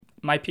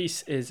My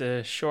piece is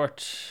a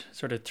short,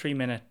 sort of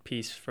 3-minute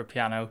piece for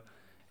piano.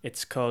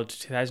 It's called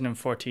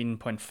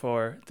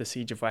 2014.4, The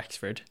Siege of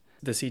Wexford.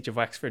 The Siege of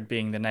Wexford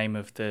being the name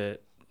of the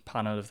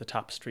panel of the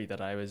tapestry that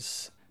I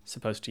was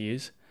supposed to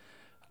use.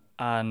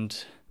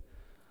 And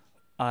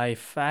I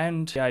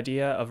found the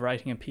idea of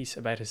writing a piece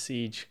about a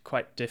siege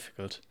quite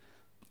difficult.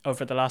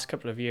 Over the last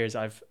couple of years,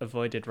 I've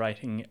avoided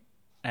writing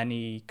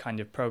any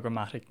kind of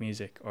programmatic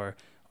music or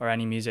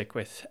any music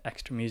with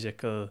extra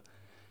musical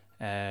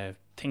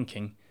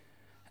thinking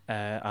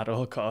at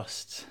all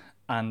costs.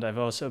 And I've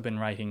also been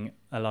writing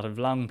a lot of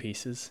long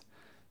pieces.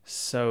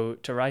 So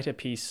to write a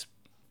piece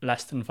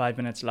less than 5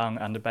 minutes long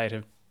and about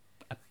a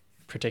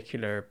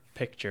particular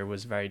picture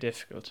was very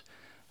difficult.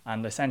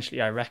 And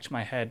essentially I wrecked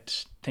my head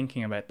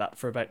thinking about that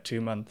for about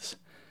 2 months,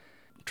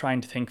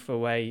 trying to think of a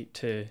way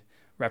to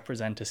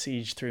represent a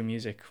siege through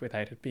music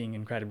without it being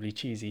incredibly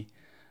cheesy.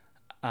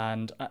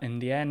 And in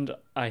the end,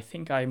 I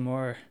think I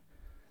more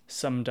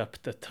summed up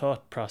the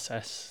thought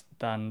process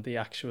than the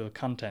actual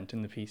content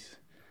in the piece.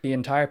 The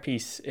entire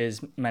piece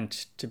is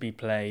meant to be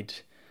played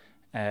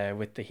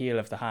with the heel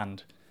of the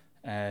hand.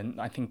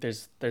 And I think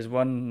there's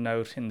one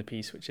note in the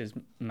piece which is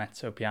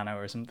mezzo piano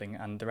or something,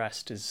 and the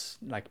rest is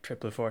like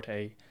triple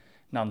forte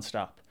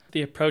non-stop.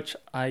 The approach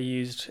I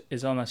used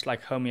is almost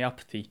like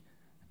homeopathy,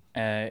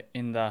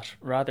 in that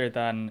rather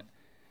than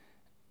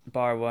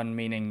bar 1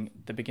 meaning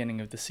the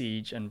beginning of the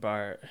siege and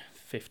bar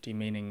 50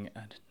 meaning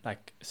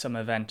like some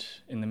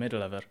event in the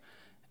middle of it,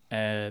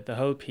 the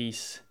whole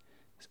piece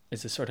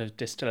is a sort of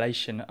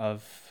distillation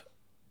of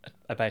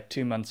about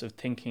 2 months of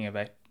thinking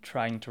about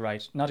trying to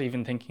write, not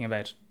even thinking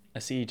about a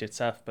siege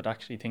itself, but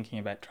actually thinking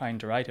about trying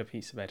to write a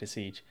piece about a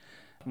siege.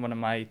 One of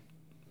my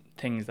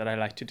things that I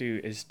like to do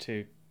is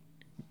to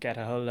get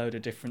a whole load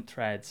of different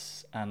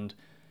threads and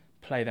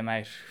play them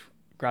out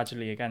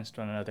gradually against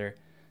one another,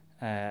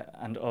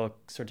 and all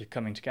sort of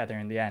coming together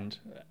in the end.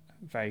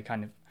 Very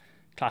kind of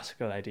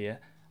classical idea.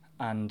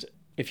 And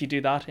if you do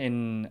that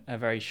in a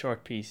very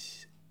short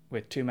piece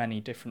with too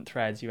many different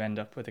threads, you end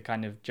up with a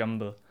kind of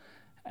jumble,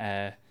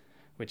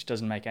 which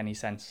doesn't make any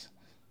sense.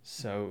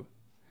 So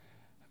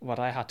what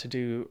I had to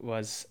do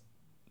was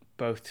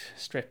both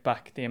strip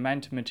back the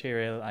amount of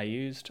material I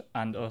used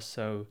and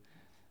also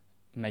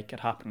make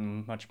it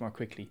happen much more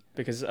quickly,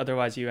 because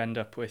otherwise you end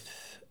up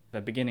with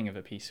the beginning of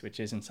a piece which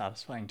isn't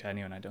satisfying to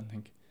anyone, I don't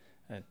think.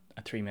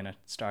 A 3-minute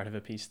start of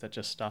a piece that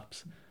just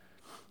stops.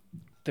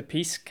 The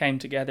piece came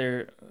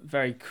together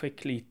very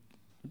quickly,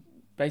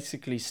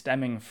 basically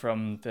stemming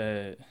from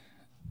the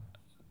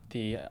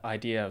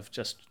idea of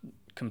just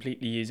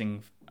completely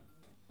using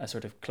a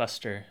sort of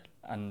cluster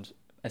and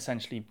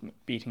essentially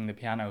beating the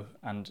piano,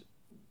 and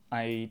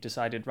I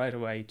decided right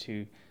away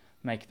to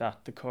make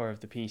that the core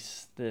of the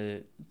piece,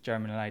 the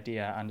germinal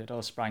idea, and it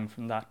all sprang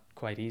from that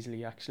quite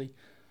easily actually.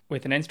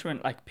 With an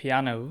instrument like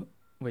piano,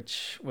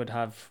 which would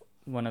have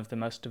one of the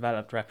most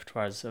developed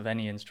repertoires of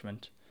any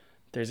instrument,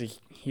 there's a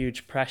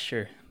huge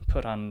pressure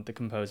put on the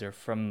composer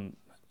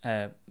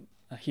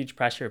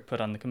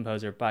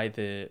by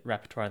the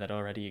repertoire that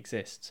already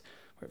exists.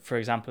 For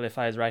example, if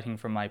I was writing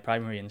for my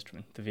primary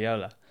instrument, the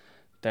viola,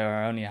 there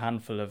are only a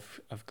handful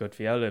of good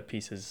viola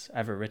pieces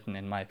ever written,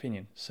 in my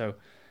opinion. So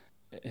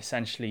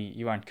essentially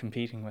you aren't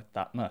competing with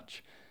that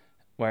much.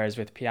 Whereas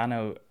with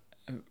piano,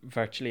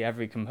 virtually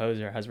every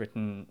composer has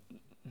written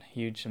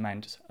huge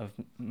amounts of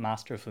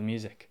masterful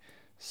music.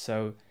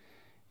 So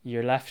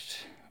you're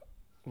left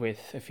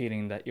with a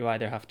feeling that you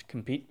either have to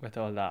compete with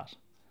all that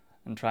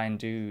and try and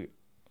do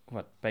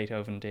what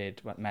Beethoven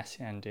did, what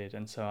Messiaen did,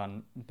 and so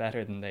on,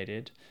 better than they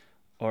did,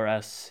 or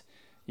else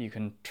you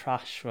can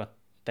trash what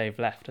they've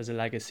left as a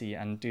legacy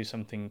and do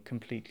something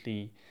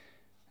completely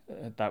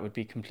that would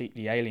be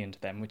completely alien to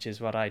them, which is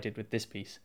what I did with this piece.